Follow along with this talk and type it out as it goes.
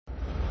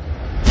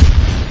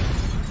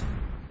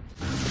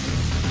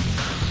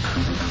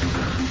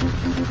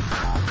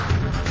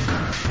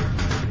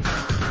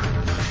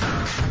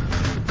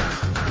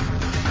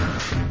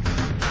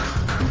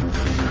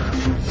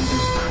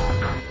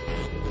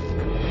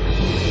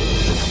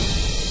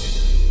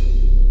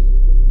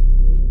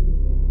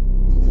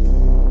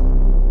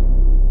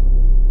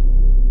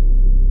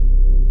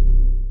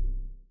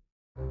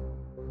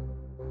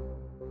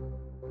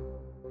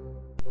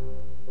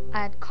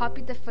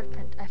copied the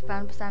footprint I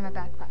found beside my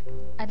backpack.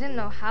 I didn't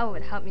know how it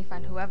would help me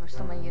find whoever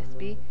stole my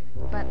USB,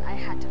 but I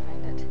had to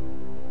find it.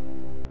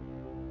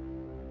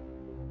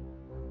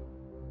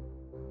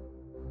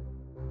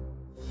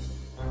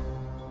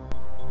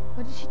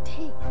 What did she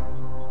take?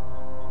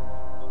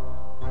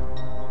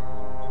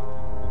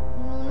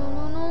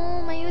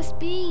 No, my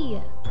USB!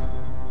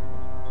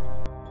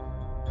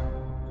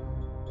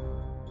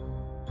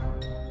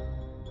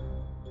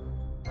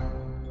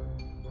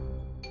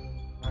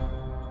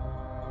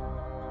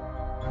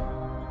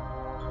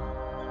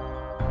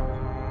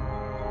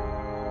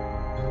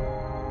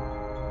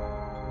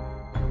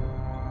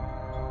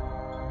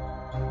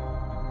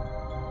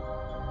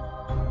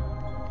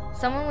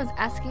 Someone was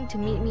asking to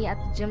meet me at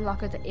the gym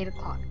lockers at 8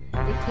 o'clock.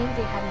 They claimed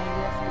they had my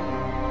USB.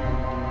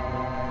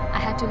 I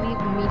had to leave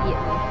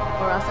immediately,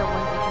 or else I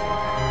wouldn't make it in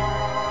time.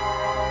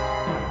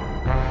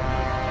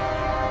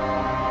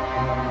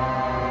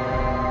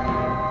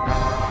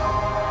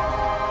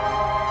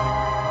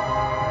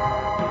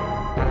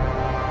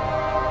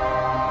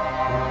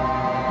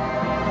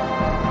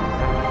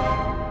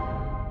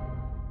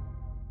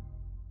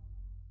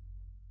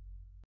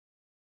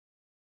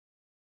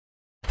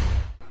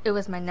 It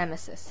was my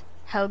nemesis,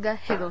 Helga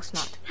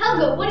Higglesnot.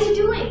 Helga, what are you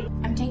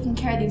doing? I'm taking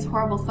care of these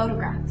horrible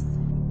photographs.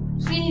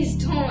 Please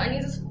don't. I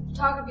need this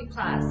photography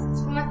class.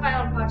 It's for my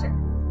final project.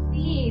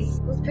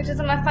 Please. Those pictures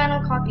are my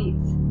final copies.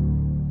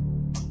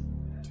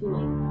 Too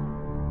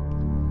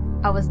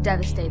late. I was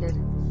devastated.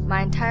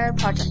 My entire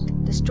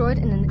project destroyed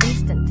in an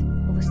instant.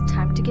 It was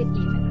time to get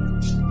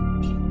even.